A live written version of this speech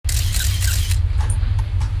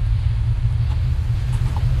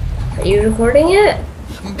you recording it?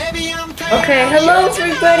 Okay, hello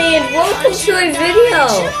everybody and welcome to a video.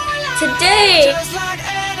 Today,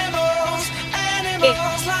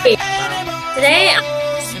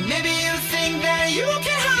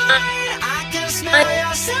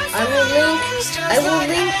 I will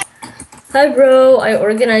link. Hi bro, I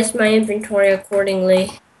organized my inventory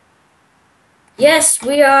accordingly. Yes,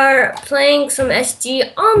 we are playing some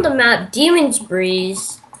SG on the map Demon's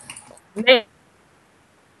Breeze.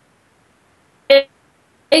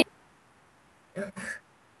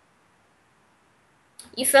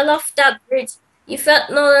 You fell off that bridge. You fell.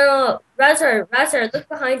 No. Razor, look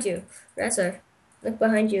behind you. Razor, look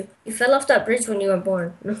behind you. You fell off that bridge when you were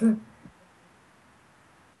born.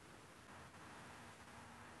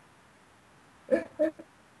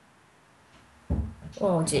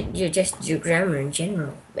 Oh, you just your grammar in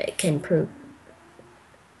general it can prove.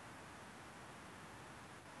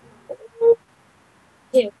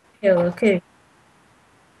 Okay.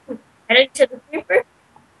 Headed to the creeper.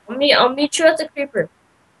 I'll meet you at the creeper.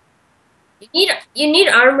 You need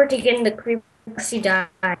armor to get in the creeper. She died.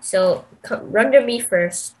 So run to me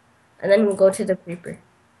first, and then we'll go to the creeper.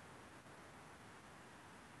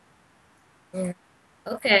 Yeah.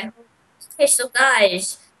 Okay. Okay, so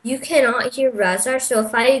guys, you cannot hear Razar, so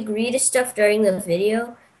if I agree to stuff during the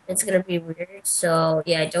video, it's gonna be weird. So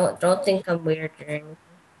yeah, don't think I'm weird during.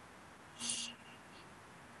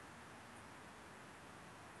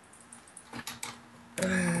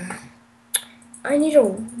 I need a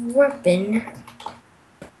weapon.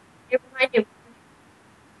 You're behind you.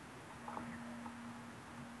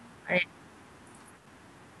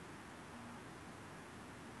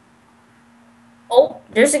 Oh,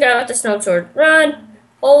 there's a guy with the stone sword. Run!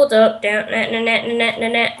 Hold up, down,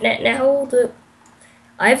 hold up.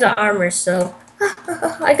 I have the armor, so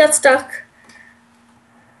I got stuck.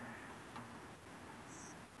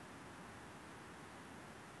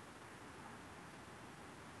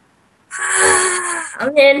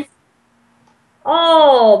 I'm in.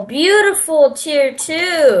 Oh, beautiful tier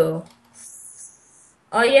 2.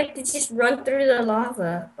 Oh, you have to just run through the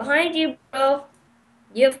lava. Behind you, bro.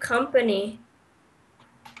 You have company.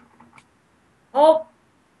 Oh,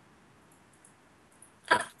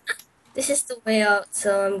 this is the way out,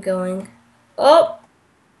 so I'm going. Oh,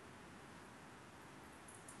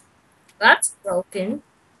 that's broken.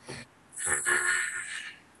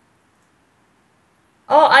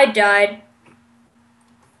 Oh, I died.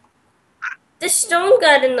 The stone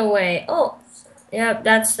got in the way. Oh, yeah,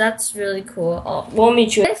 that's really cool. Oh, we'll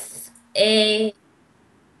meet you with a.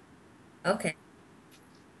 Okay.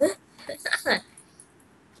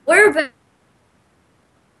 We're back.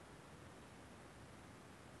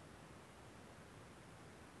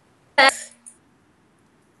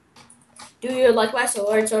 Do you like my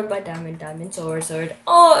sword? Sword, my diamond, sword, sword.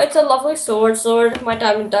 Oh, it's a lovely sword, sword. My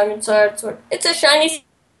diamond, sword, sword. It's a shiny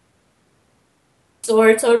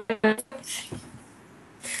sword, sword.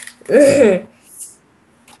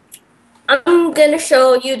 I'm gonna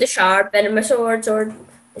show you the sharp end of my sword, sword.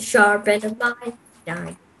 The sharp end of my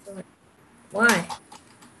diamond sword. Why?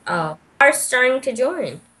 Oh, are starting to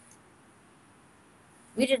join.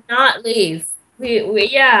 We did not leave.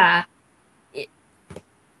 Yeah.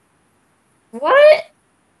 What?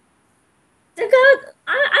 The God,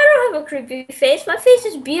 I don't have a creepy face. My face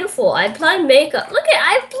is beautiful. I apply makeup. Look at,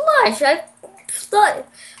 I blush. I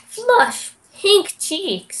flush pink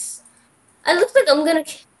cheeks. I look like I'm gonna.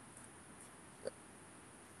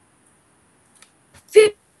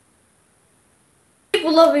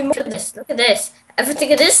 People love me more. Look at this. Look at this. Ever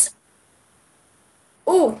think of this?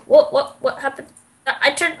 Ooh, what happened?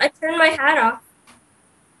 I turned my hat off.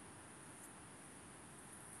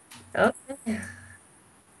 Okay.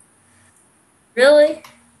 Really?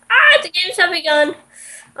 Ah, the game's have begun.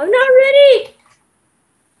 I'm not ready.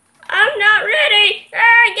 I'm not ready.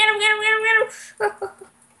 Ah, get him.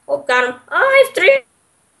 Oh, got him. Oh, I have 3.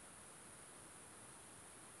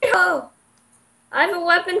 Oh, I have a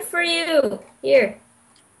weapon for you. Here.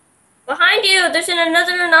 Behind you, there's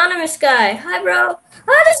another anonymous guy. Hi, bro.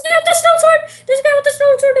 Ah, this guy with the stone sword. This guy with the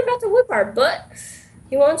stone sword about to whip our butt.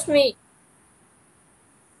 He wants me.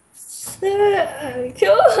 Come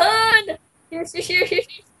on. Here.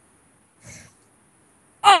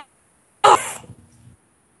 Oh, oh.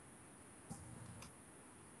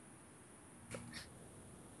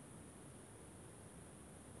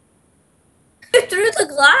 Through the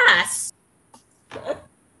glass.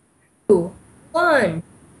 2, 1.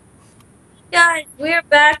 Guys, we're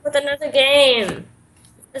back with another game.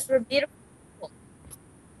 This we're beautiful.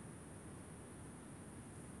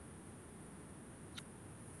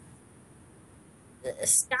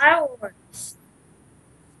 Skywars.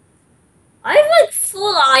 I have like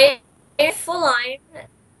full iron, full iron.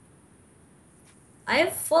 I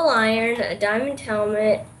have full iron, a diamond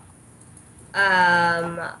helmet,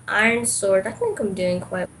 iron sword. I think I'm doing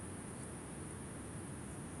quite.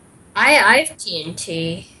 I have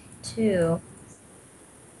TNT too.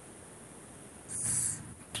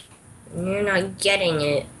 And you're not getting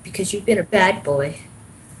it because you've been a bad boy.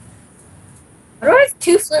 Why do I have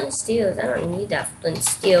two flint and steels? I don't need that flint and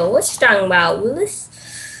steel. What you talking about, Willis?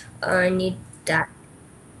 I need that.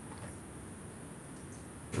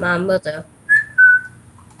 My mother.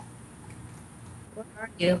 Where are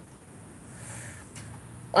you?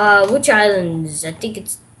 Which islands? I think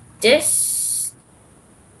it's this.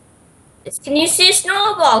 Can you see a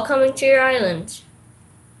snowball coming to your island?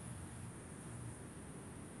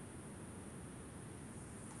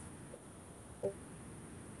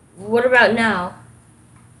 What about now?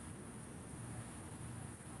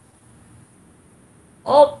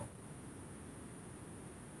 Oh,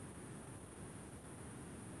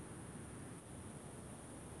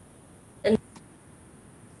 and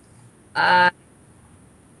uh,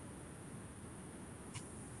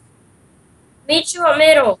 meet you at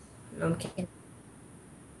middle. No, I'm kidding.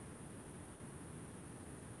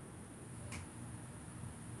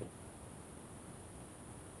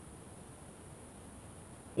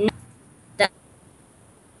 No, that,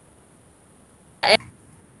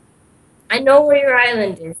 I know where your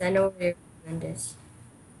island is. I know where your island is.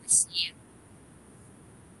 I see you.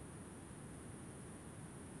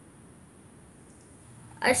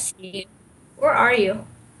 I see you. Where are you?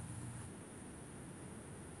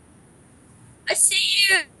 I see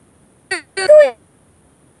you.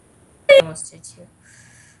 I almost hit you.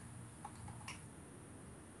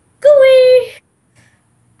 Gooey.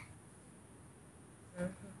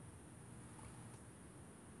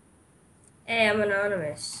 Hey, I'm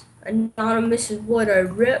anonymous. Anonymous is what I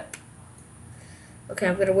rip. Okay,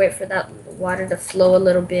 I'm gonna wait for that water to flow a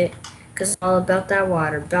little bit. Cause I'm all about that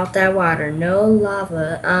water, no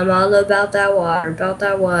lava. I'm all about that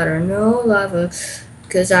water, no lava.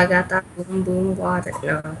 Cause I got that boom boom water.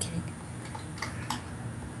 No, I'm kidding.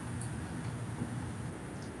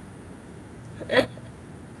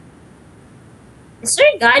 Is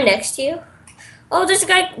there a guy next to you? Oh, there's a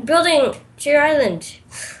guy building to your island.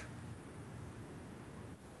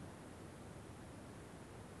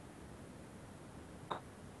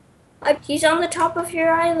 He's on the top of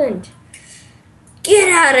your island. Get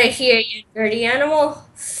out of here, you dirty animal.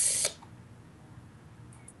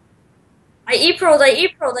 I e-prolled. I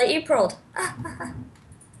e-prolled.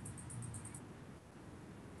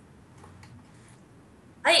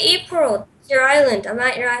 It's your island. I'm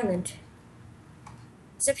at your island.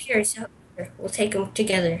 It's up here. It's up here. We'll take them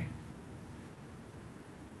together.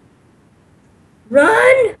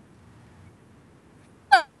 Run!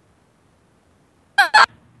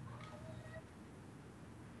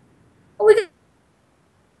 Oh, we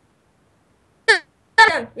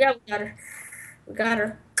got her. Yeah, we got her. We got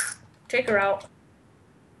her. Take her out.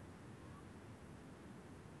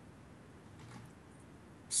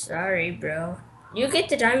 Sorry, bro. You get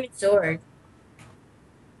the diamond sword.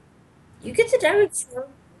 You get the diamond sword.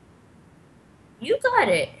 You got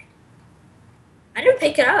it. I didn't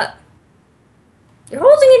pick it up. You're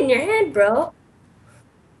holding it in your hand, bro.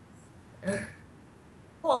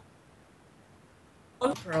 Hold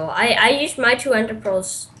on, bro. I used my two ender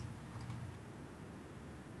pearls.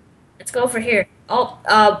 Let's go for here. Oh,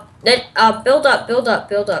 build up, build up,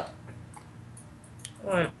 build up.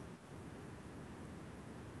 Come on.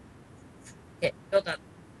 Get, build up.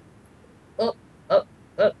 Oh, oh,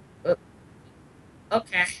 oh, oh.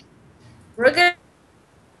 Okay. We're gonna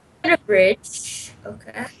get a bridge.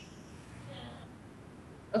 Okay.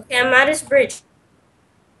 Okay, I'm at his bridge.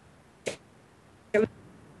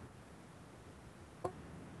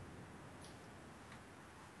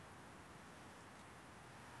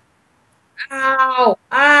 Ow!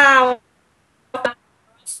 Ow!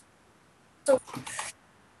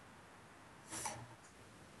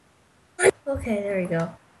 Okay, there we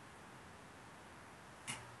go.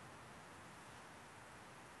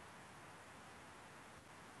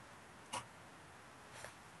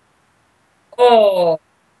 Oh,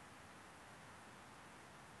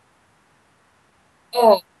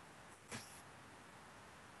 oh.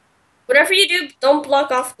 Whatever you do, don't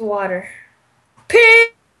block off the water. Pig!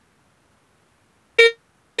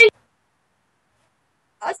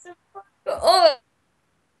 Awesome. Oh,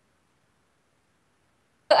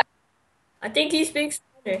 I think he speaks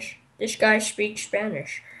Spanish. This guy speaks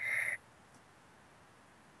Spanish.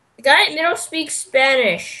 The guy in the middle speaks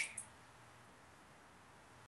Spanish.